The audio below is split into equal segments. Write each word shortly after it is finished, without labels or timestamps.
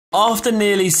After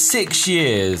nearly 6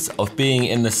 years of being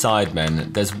in the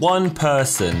Sidemen, there's one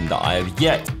person that I have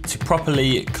yet to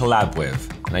properly collab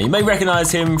with. Now you may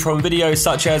recognise him from videos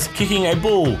such as kicking a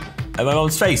ball at my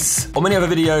mom's face, or many other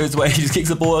videos where he just kicks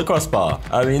a ball at a crossbar.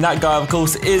 I mean, that guy of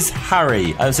course is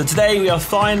Harry. And so today we are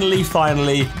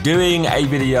finally doing a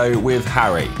video with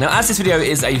Harry. Now as this video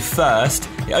is a first,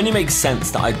 it only makes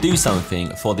sense that I do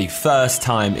something for the first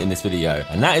time in this video.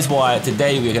 And that is why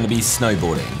today we're going to be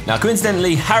snowboarding. Now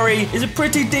coincidentally, Harry is a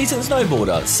pretty decent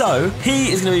snowboarder. So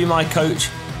he is going to be my coach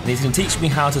and he's going to teach me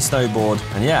how to snowboard.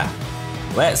 And yeah,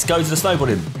 let's go to the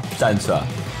snowboarding centre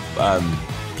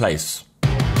place.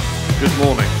 Good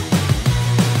morning.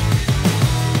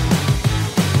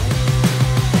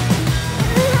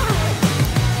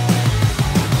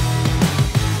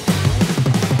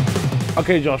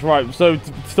 Okay, Josh, right, so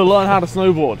to learn how to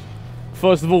snowboard,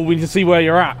 first of all, we need to see where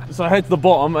you're at. So head to the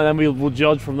bottom, and then we'll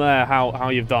judge from there how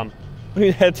you've done. We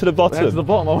need to head to the bottom? Head to the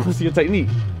bottom, I want to see your technique.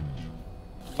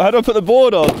 How do I put the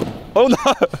board on? Oh no!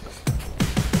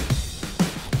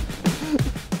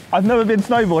 I've never been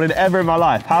snowboarding ever in my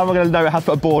life. How am I going to know how to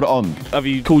put a board on? Have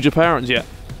you called your parents yet?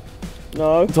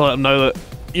 No. To let them know that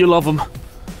you love them.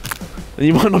 And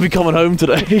you might not be coming home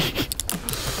today.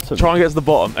 Try and get to the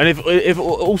bottom. And if it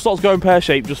all starts going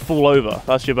pear-shaped, just fall over.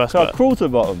 That's your best bet. Can't crawl to the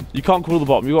bottom? You can't crawl to the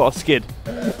bottom. You've got to skid.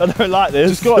 I don't like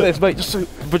this. Just go like this, mate.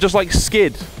 Just like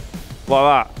skid.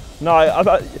 Like that.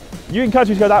 No, you encourage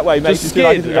me to go that way, mate. Just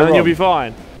skid, and then you'll be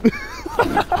fine.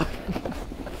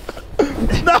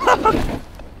 No!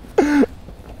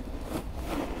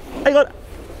 Hang on.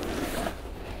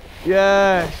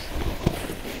 Yes.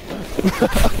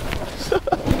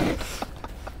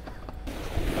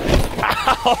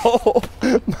 Ow!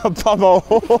 My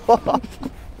bumhole.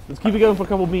 Let's keep it going for a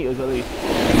couple of meters at least.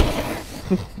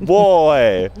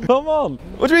 Boy. Come on.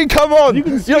 What do you mean, come on? You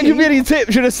don't give me any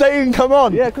tips. You're just saying, come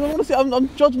on. Yeah, because I want to see. I'm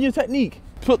judging your technique.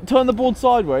 Turn the board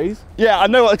sideways. Yeah, I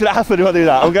know what's going to happen if I do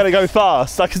that. I'm going to go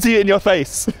fast. I can see it in your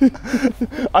face.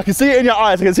 I can see it in your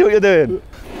eyes. I can see what you're doing.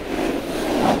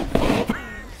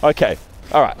 Okay.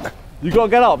 All right. You got to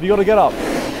get up. You got to get up.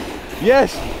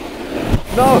 Yes.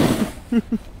 No.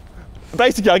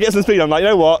 Basically, I get some speed. I'm like, you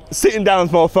know what? Sitting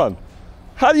down's more fun.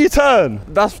 How do you turn?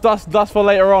 That's for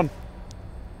later on.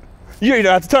 You don't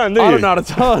know how to turn, do you? I don't know how to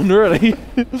turn, really.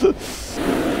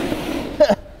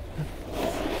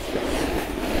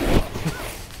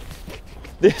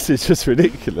 This is just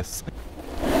ridiculous.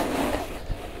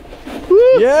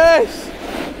 Yes!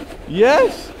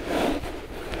 Yes!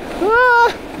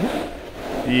 Ah.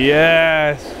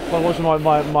 Yes! It's like watching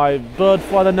my bird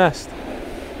fly the nest.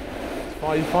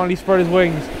 He finally spread his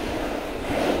wings.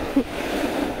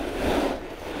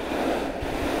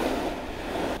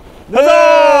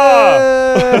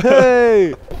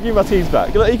 Hey! Give me my team's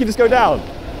back. You can just go down.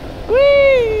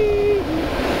 Whee!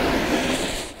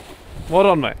 Well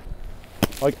done, mate.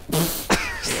 Like,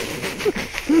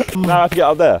 now I have to get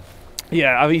up there.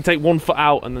 Yeah, I think you take 1 foot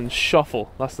out and then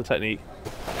shuffle. That's the technique.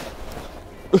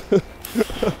 I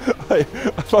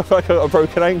feel like I got a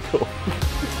broken ankle.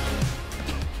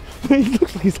 He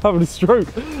looks like he's having a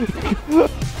stroke.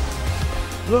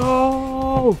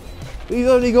 No! He's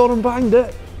only gone and banged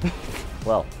it.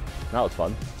 Well, that was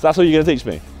fun. So that's all you're going to teach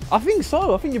me? I think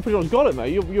so. I think you pretty much got it,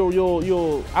 mate.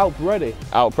 You're out ready.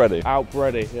 Out ready? Out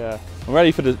ready, yeah. I'm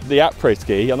ready for the après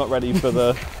ski. I'm not ready for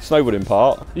the snowboarding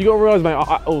part. You got to realise, mate,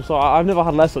 I've never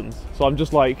had lessons. So I'm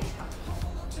just like,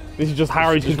 this is just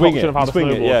Harry's concoction of how to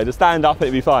snowboard. Yeah, just stand up,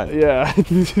 it'll be fine. Yeah.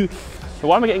 So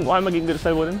why am I getting good at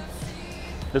snowboarding?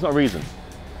 There's not a reason.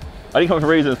 I didn't come up with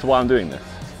a reason as to why I'm doing this.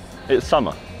 It's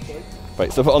summer.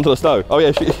 Wait, so put onto the snow. Oh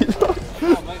yeah,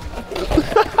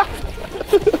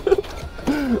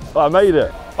 oh, I made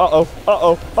it. Uh-oh,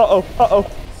 uh-oh, uh-oh, uh-oh.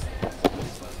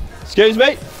 Excuse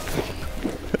me?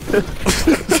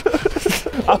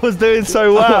 I was doing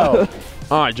so well.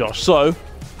 Alright, Josh, so,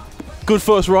 good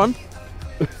first run.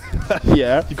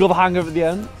 Yeah. You got the hang of it at the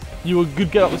end. You were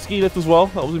good get up the ski lift as well.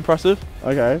 That was impressive.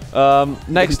 Okay.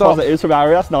 Next up, it is from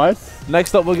Harry. That's nice.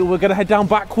 Next up, we're going to head down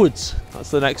backwards.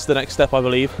 That's the next step, I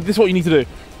believe. This is what you need to do,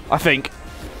 I think.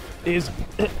 Is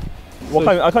Well,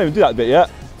 I can't even do that bit yet.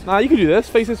 Nah, you can do this.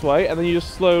 Face this way, and then you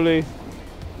just slowly,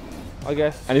 I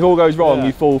guess. And if all goes wrong,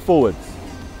 you fall forwards.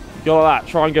 Go like that.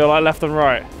 Try and go like left and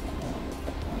right.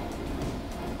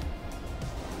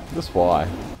 That's why.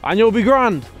 And you'll be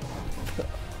grand.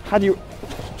 How do you?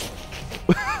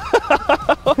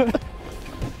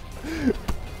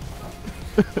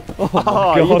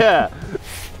 Oh yeah.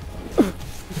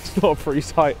 It's not a pretty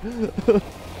sight.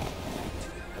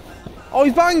 Oh,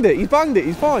 he's banged it. He's banged it.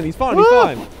 He's fine. He's fine. He's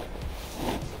fine.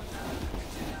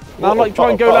 Now, like, try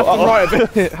and go left and right a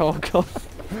bit. Oh, God.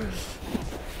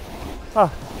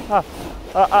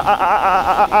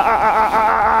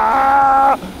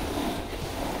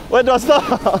 Where do I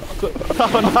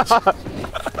start?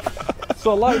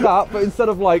 So like that, but instead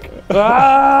of like,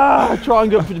 try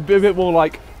and get a bit more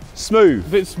like Smooth. a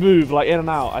bit smooth, like in and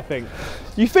out, I think.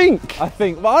 You think? But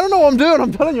I don't know what I'm doing,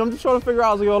 I'm telling you, I'm just trying to figure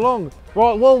out as I go along.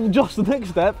 Right, well, just the next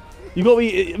step, you got to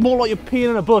be more like you're peeing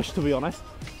in a bush, to be honest.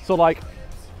 So like,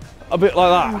 a bit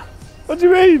like that. What do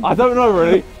you mean? I don't know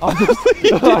really.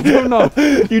 I don't know.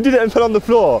 You did it and fell on the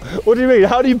floor. What do you mean?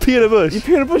 How do you pee in a bush? You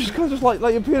pee in a bush, it's kind of just like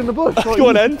you're peeing in a bush. Like Go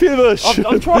on then, pee in the bush.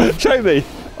 I'm trying. Show me.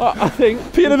 I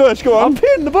think. Pee in the bush, go on. I'm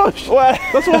peeing in the bush. Where?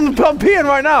 That's what I'm peeing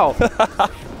right now.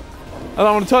 And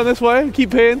I'm going to turn this way and keep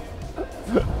peeing.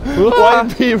 Why are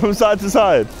you peeing from side to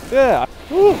side? Yeah.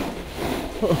 Whoa,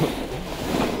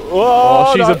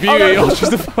 Oh, she's no. a beauty. Oh, no. Oh,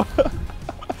 she's a...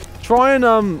 Try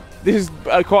and, this is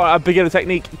quite a beginner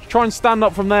technique. Try and stand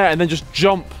up from there and then just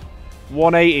jump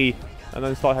 180 and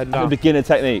then start heading That's a down. beginner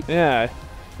technique. Yeah.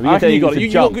 Beginner technique You got is it. to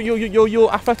jump.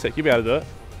 You're athletic. You'll be able to do it.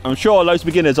 I'm sure loads of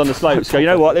beginners on the slopes go, you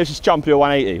know what, let's just jump to a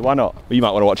 180. Why not? Well, you might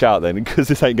want to watch out then, because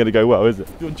this ain't going to go well, is it?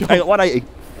 Hang on, 180.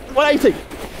 180!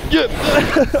 Yeah.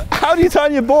 How do you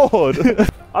turn your board?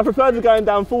 I preferred the going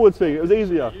down forwards thing, it was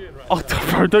easier. Oh,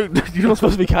 bro, you're not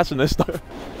supposed to be catching this stuff.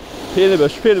 Pee in the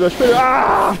bush, pee in the bush, pee in the bush.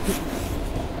 Ah!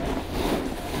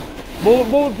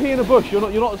 More pee in the bush. You're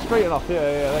not straight enough. Yeah,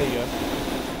 there you go.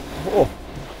 Oh.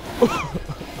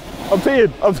 I'm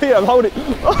peeing, I'm holding.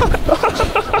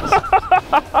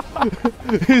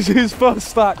 his first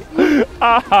stack.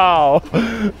 Ow!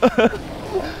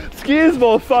 Skiing's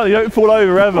more fun, you don't fall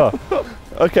over ever.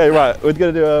 Okay, right, we're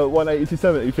going to do a 180 to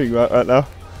 70 thing right now.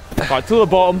 Right, to the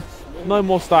bottom. No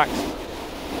more stacks.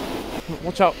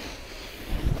 Watch out.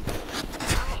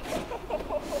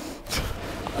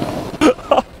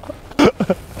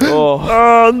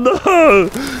 Oh no!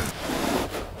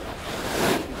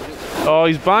 Oh,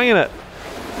 he's banging it.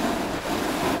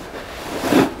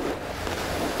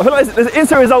 I feel like there's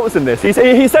instant results in this.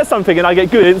 He says something and I get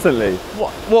good instantly.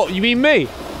 What? You mean me?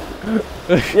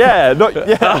 Yeah, not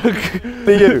yeah.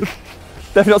 Be you.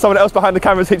 Definitely not someone else behind the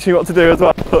camera teaching you what to do as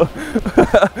well.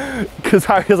 Because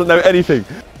Harry doesn't know anything.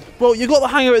 Well, you got the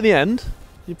hang of it at the end.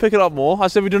 You pick it up more. I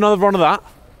said we do another run of that,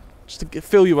 just to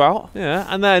fill you out. Yeah,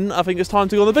 and then I think it's time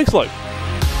to go on the big slope.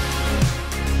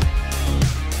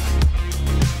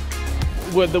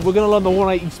 We're going to learn the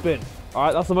 180 spin. All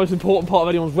right, that's the most important part of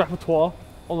anyone's repertoire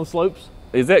on the slopes.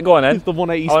 Is it? Go on then. It's the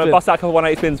 180 I want to spin. bust out a couple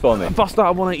 180 spins for me. Bust out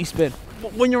a 180 spin.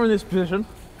 When you're in this position,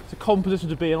 it's a common position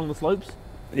to be in on the slopes.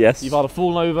 Yes. You've either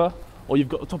fallen over or you've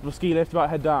got the top of a ski lift about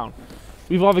head down.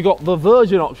 We've either got the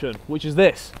virgin option, which is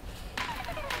this.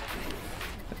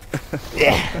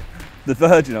 Yeah. The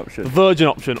virgin option. The virgin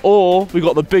option, or we've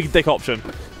got the big dick option.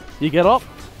 You get up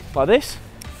like this.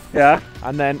 Yeah.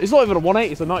 And then it's not even a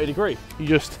 180, it's a 90 degree. You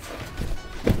just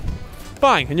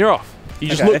bang and you're off. You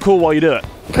just look cool while you do it.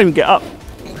 I can't even get up.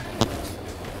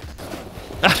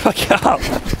 How do I get up?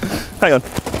 Hang on.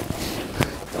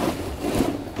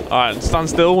 Alright, stand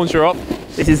still once you're up.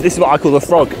 This is what I call the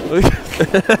frog.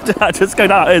 Just go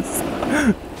down this.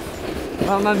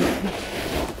 And then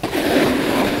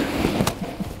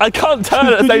I can't turn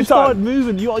at the same you started time.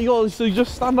 moving. So you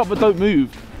just stand up but don't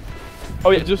move. Oh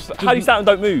yeah. How do you stand and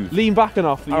don't move? Lean back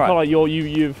enough that you feel like you're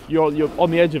on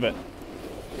the edge of it.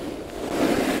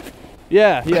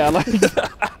 Yeah, like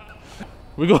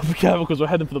we got to be careful because we're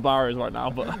heading for the barriers right now.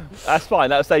 But that's fine.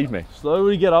 That'll save me.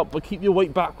 Slowly get up, but keep your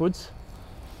weight backwards,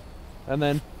 and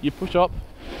then you push up.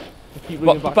 And keep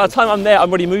leaning backwards. By the time I'm there, I'm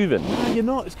already moving. No, you're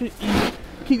not. It's good.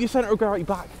 Keep your centre of gravity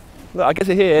back. Look, I get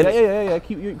it here. Yeah.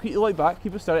 Keep your weight back.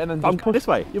 Keep it steady, and then just push this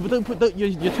way. Yeah, but don't put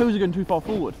your toes are going too far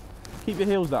forward. Keep your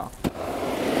heels down.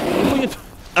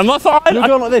 Am I fine? You're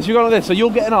going like this. You're going like this. So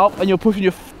you're getting up and you're pushing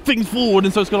your things forward,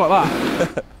 and so it's going like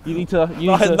that. You need to.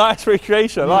 Nice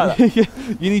recreation. I like that.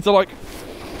 You need to like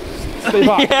stay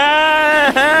back.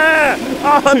 Yeah!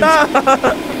 Oh no!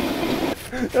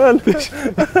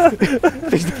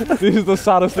 This is the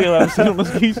saddest thing I've ever seen on a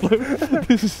ski slope.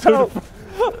 This is so.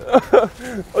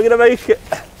 We're gonna make it.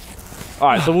 All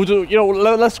right, so we'll do. You know,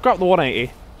 let's scrap the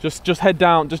 180. Just head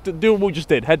down. Just do what we just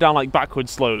did. Head down like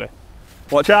backwards slowly.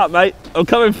 Watch out, mate. I'm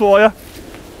coming for you.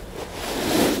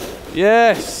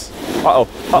 Yes. Uh-oh.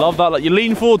 I love that. Like you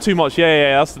lean forward too much.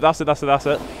 Yeah. That's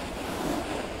it.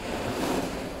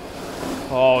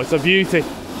 Oh, it's a beauty.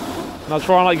 Now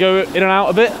try and like go in and out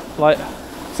a bit, like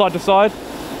side to side.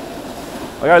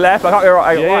 I go left. I can't go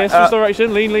right. Yeah, switch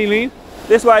direction. Lean.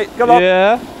 This way. Come on.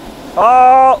 Yeah.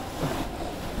 Oh.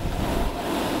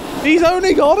 He's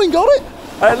only gone and got it.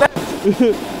 Left.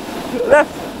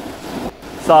 Left.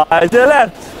 Side to the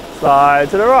left. Side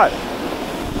to the right.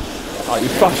 Oh, you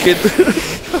fucking...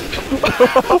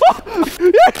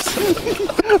 Yes!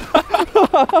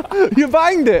 You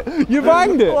banged it! You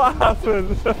banged it! What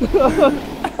happened?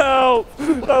 Help!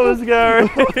 That was scary.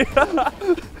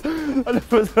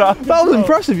 That was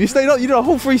impressive. You stayed up. You did a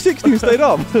whole 360 and stayed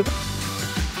up.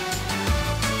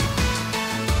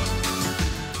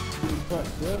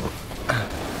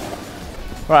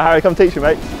 Right, Harry, come teach me,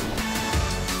 mate.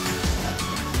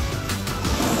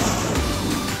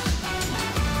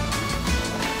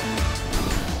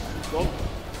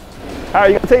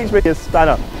 Harry, you got to teach me this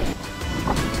spanner.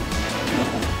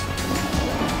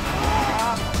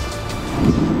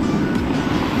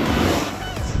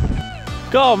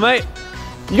 Go on, mate.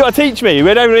 You got to teach me.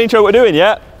 We don't really know what we're doing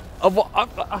yet.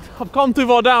 I've come too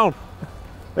far down.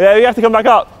 Yeah, you have to come back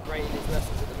up.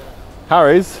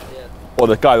 Harry's? Yeah. Or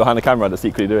the guy behind the camera that's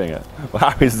secretly doing it.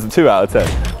 Well, Harry's is a 2 out of 10.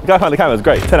 The guy behind the camera is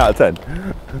great, 10 out of 10.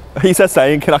 He says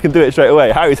saying, I can do it straight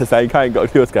away. Harry says saying, I ain't got a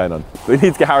clue what's going on. We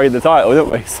need to get Harry in the title,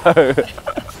 don't we? So.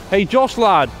 Hey, Josh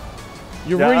lad,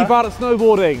 you're really bad at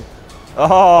snowboarding.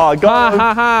 Oh, God. Ha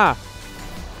ha ha.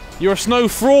 You're a snow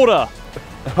frauder.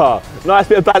 Oh, nice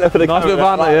bit of banter for the camera. Nice bit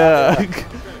of banter,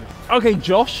 yeah. Okay,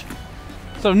 Josh.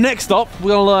 So next up,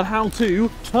 we're gonna learn how to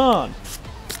turn.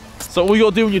 So all you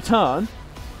gotta do when you turn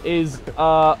is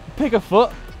pick a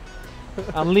foot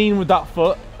and lean with that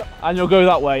foot, and you'll go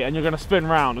that way, and you're gonna spin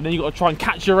round, and then you gotta try and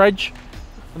catch your edge,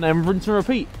 and then rinse and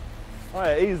repeat. Oh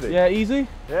yeah, easy. Yeah, easy.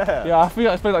 Yeah. Yeah, I think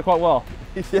I explained that quite well.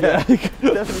 Yeah.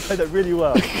 Definitely played that really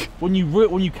well. When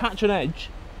you catch an edge,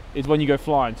 is when you go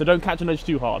flying. So don't catch an edge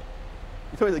too hard.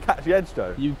 You told me to catch the edge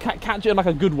though. You catch it in like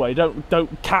a good way.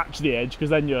 Don't catch the edge, because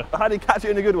then you're. How do you catch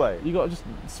it in a good way? You got to just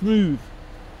smooth,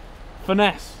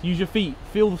 finesse. Use your feet.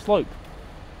 Feel the slope.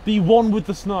 Be one with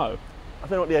the snow. I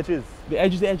don't know what the edge is. The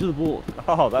edge is the edge of the board.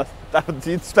 Oh,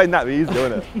 you explained that easy,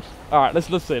 isn't it? All right, let's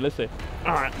see.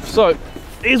 All right, so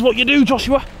here's what you do,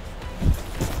 Joshua.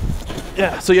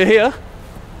 Yeah, so you're here.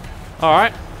 All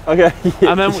right. Okay.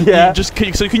 And then you just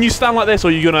so can you stand like this, or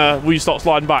will you start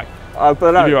sliding back? I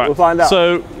don't know. Right. We'll find out.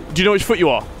 So do you know which foot you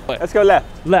are? Let's go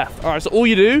left. Left. All right. So all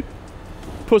you do,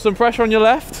 put some pressure on your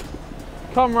left,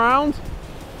 come round,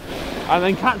 and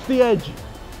then catch the edge.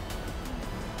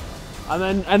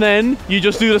 And then you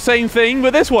just do the same thing,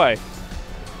 but this way.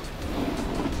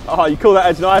 Oh, you call that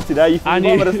edge nicely there. You can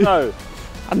with the snow.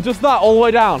 And just that all the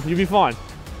way down. You'll be fine.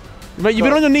 Mate, you've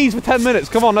been on your knees for 10 minutes.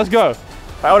 Come on, let's go.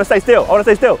 Right, I want to stay still.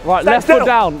 Right, left foot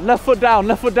down. Left foot down.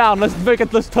 Left foot down.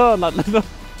 Let's turn.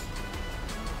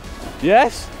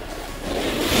 Yes.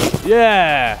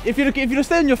 Yeah. If you'd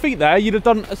stayed on your feet there, you'd have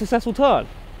done a successful turn.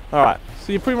 All right.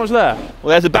 So you're pretty much there.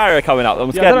 Well, there's a barrier coming up.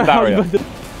 I'm scared of the barrier.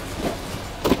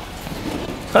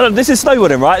 This is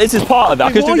snowboarding, right? This is part of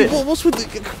that. What's with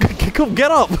the... Come,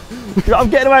 get up. I'm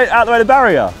getting out of the way of the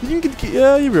barrier.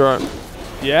 Yeah, you'll be right.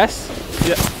 Yes.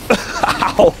 Yeah.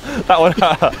 Ow! That one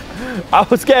hurt. I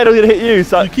was scared I was going to hit you,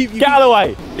 so get out of the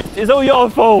way. It's all your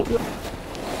fault.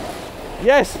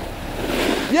 Yes.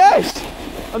 Yes.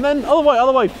 And then other way.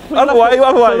 Other way. So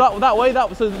that way.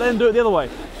 So then do it the other way.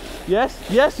 Yes.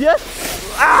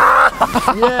 Ah!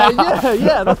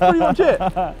 Yeah. That's pretty much it.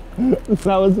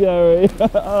 That was scary.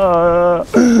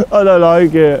 I don't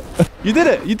like it. You did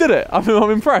it.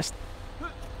 I'm impressed.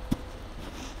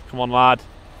 Come on, lad.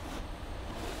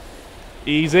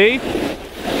 Easy.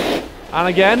 And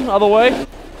again, other way.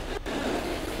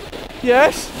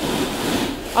 Yes.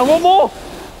 And one more.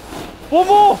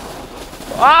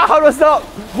 Ah, how do I stop?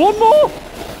 One more.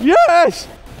 Yes.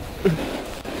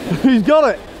 He's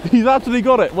got it. He's actually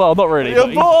got it. Well, not really.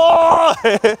 Good boy.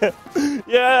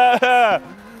 Yeah.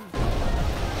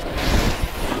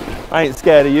 I ain't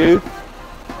scared of you.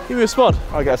 Give me a spud.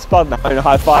 I get a spud now.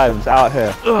 High fives out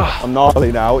here. Ugh. I'm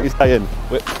gnarly now. What are you saying?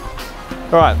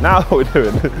 All right, now what we're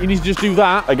doing. You need to just do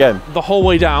that again, the whole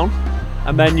way down,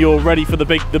 and then you're ready for the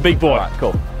big boy. All right,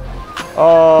 cool.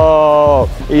 Oh,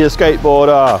 he's a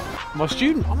skateboarder. My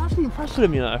student, I'm actually impressed with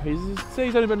him. You know, he's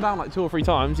only been down like 2 or 3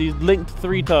 times. He's linked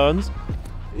 3 turns.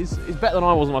 He's better than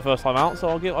I was on my first time out, so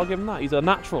I'll give him that. He's a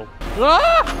natural.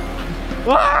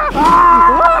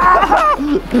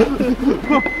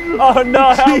 Oh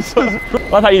no! Jesus!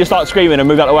 That's how you just start screaming and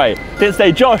move out of the way. Didn't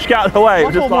say, Josh, get out of the way.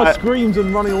 I thought my screams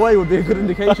and running away would be a good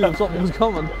indication of something was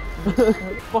coming.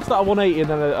 Bust out a 180 and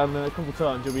then a couple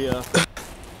turns, you'll be.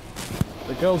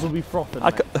 The girls will be frothing.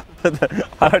 I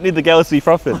don't need the girls to be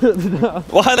frothing.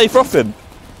 Why are they frothing?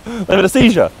 They've had a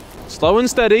seizure. Slow and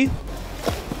steady.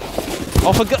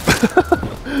 Off I go.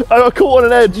 I got caught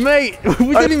on an edge. Mate,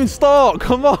 we didn't even start.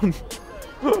 Come on.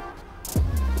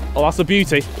 Oh, that's a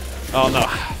beauty. Oh no.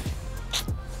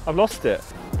 I've lost it.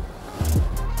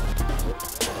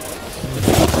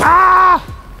 Ah!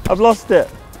 I've lost it.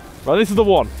 Right, this is the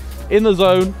one. In the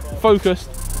zone, focused.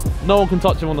 No one can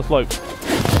touch him on the slope.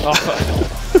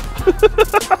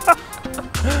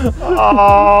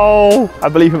 Oh, I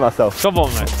believe in myself. Come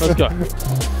on, mate. Let's go.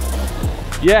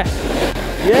 Yes.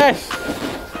 Yes.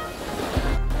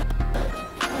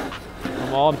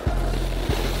 Come on.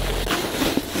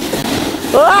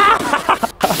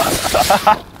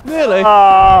 Nearly.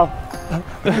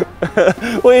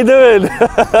 What are you doing?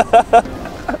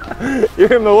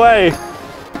 You're in the way.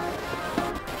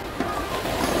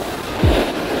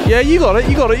 Yeah, you got it.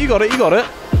 You got it. You got it. You got it.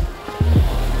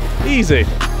 Easy.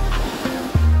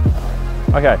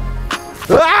 Okay.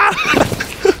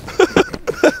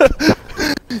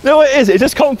 You know what it is? It's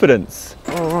just confidence.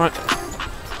 All right.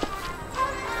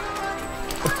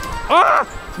 Ah!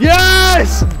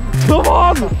 Yes! Come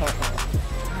on!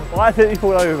 Why didn't he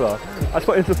fall over? I just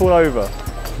wanted him to fall over.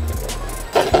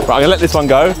 Right, I'm gonna let this one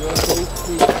go.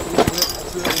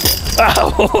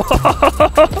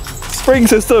 Spring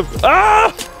system.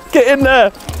 Ah! Get in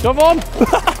there. Come on!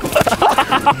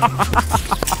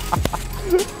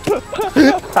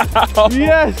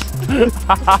 Yes!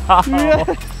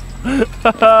 Yes!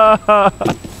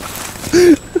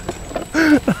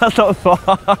 That's not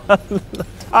fun.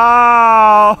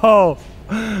 Oh!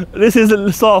 This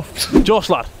isn't soft. Josh,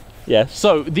 lad. Yes.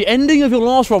 So the ending of your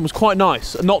last run was quite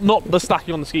nice. Not the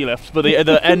stacking on the ski lifts, but the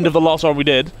end of the last run we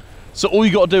did. So all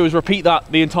you got to do is repeat that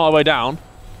the entire way down,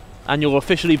 and you'll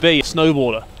officially be a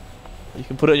snowboarder. You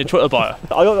can put it in your Twitter bio.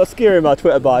 I got skier in my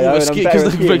Twitter bio.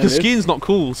 Because skiing's not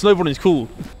cool. Snowboarding's cool.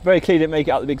 Very clearly didn't make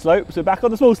it out the big slope, so back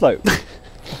on the small slope.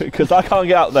 Because I can't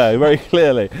get out there very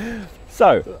clearly.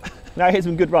 So now I hit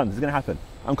some good runs. It's going to happen.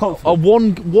 I'm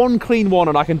confident. One clean one,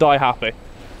 and I can die happy.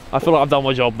 I feel like I've done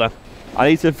my job then. I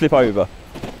need to flip over.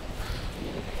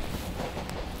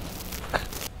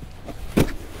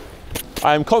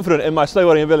 I am confident in my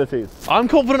snowboarding abilities. I'm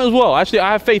confident as well. Actually,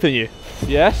 I have faith in you.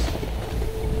 Yes.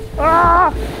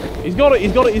 Ah! He's got it.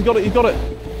 He's got it. He's got it. He's got it.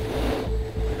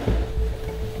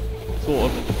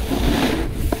 Sort of.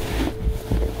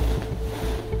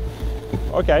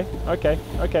 Okay. Okay.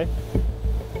 Okay.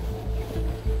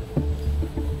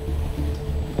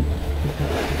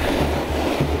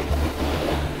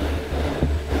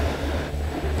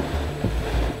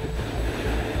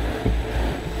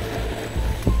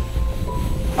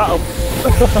 Uh-oh.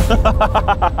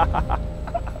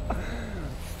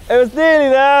 It was nearly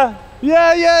there.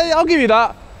 Yeah, I'll give you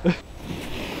that.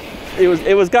 It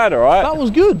was going alright. That was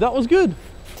good. That was good.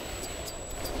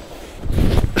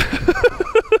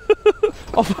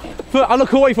 I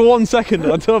look away for 1 second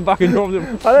and I turn back and drop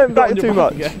him. I don't back too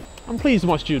much. Again. I'm pleased with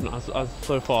my student as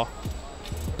so far.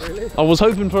 Really? I was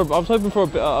hoping for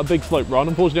a big slope run.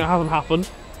 Unfortunately, it hasn't happened.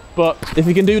 But if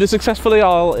he can do this successfully,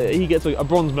 he gets a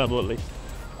bronze medal at least.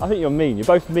 I think you're mean. You're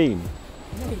both mean.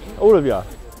 All of you.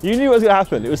 You knew what was going to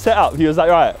happen. It was set up. He was like,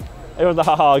 right. Everyone's like,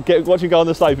 haha, watch him go on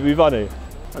the slope. It'll be funny.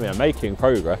 I mean, I'm making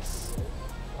progress.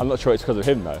 I'm not sure it's because of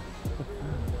him though.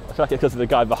 I feel like it's because of the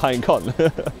guy behind Con.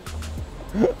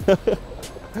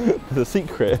 There's a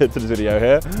secret to this video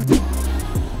here.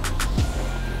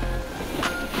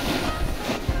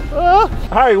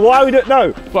 Harry, why are we doing?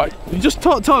 No. Right, you just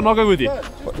turn. I'll go with you.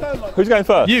 Who's going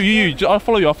first? You. I'll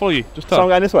follow you. I'll follow you. Just turn. So I'm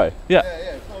going this way. Yeah.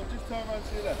 Yeah. So just turn around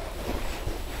to your left.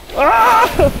 Ah!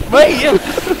 Mate!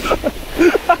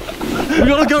 We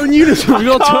gotta go in unison. We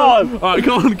gotta turn. All right,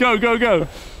 come on, go.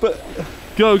 But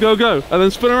go, and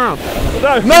then spin around.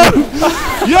 no!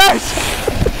 Yes!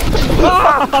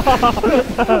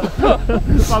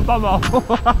 My bum off.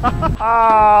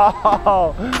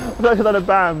 Oh, I feel like I've done a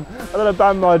bam. I've done a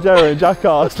bam Margera in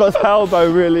Jackass. My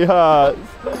elbow really hurts.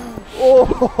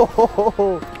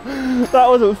 Oh, that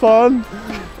wasn't fun.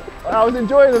 I was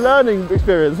enjoying the learning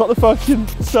experience, not the fucking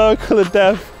circle of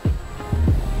death.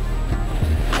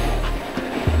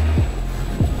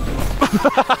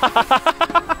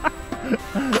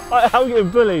 I'm getting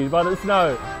bullied by the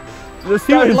snow.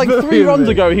 Like 3 runs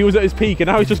ago, he was at his peak, and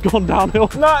now he's just gone downhill.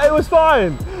 No, it was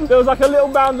fine. There was like a little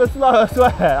bound of snow, I swear.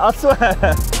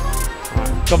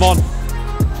 Right, come on.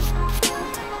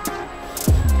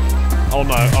 Oh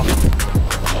no. Oh.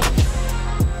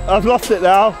 I've lost it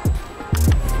now.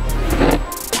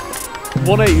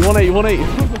 180.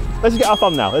 Let's get our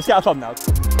thumb now.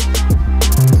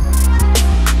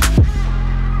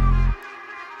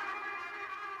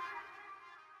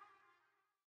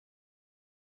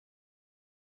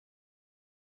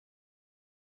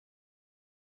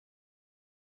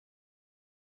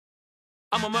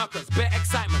 I'm a Mercus, bare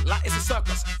excitement, like it's a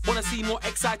circus. Wanna see more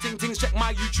exciting things? Check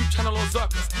my YouTube channel on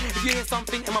Zerkaa. If you hear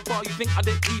something in my bar you think I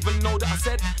didn't even know that I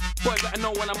said, boy, better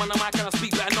know when I'm on the mic and I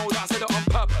speak, better know that I said it on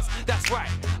purpose. That's right,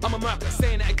 I'm I'm a murker,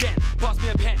 saying it again. Pass me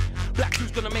a pen. Black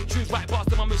shoes gonna make tunes right past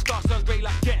them. My moustache turns grey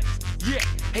like Gens. Yeah,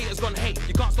 haters gonna hate.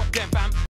 You can't stop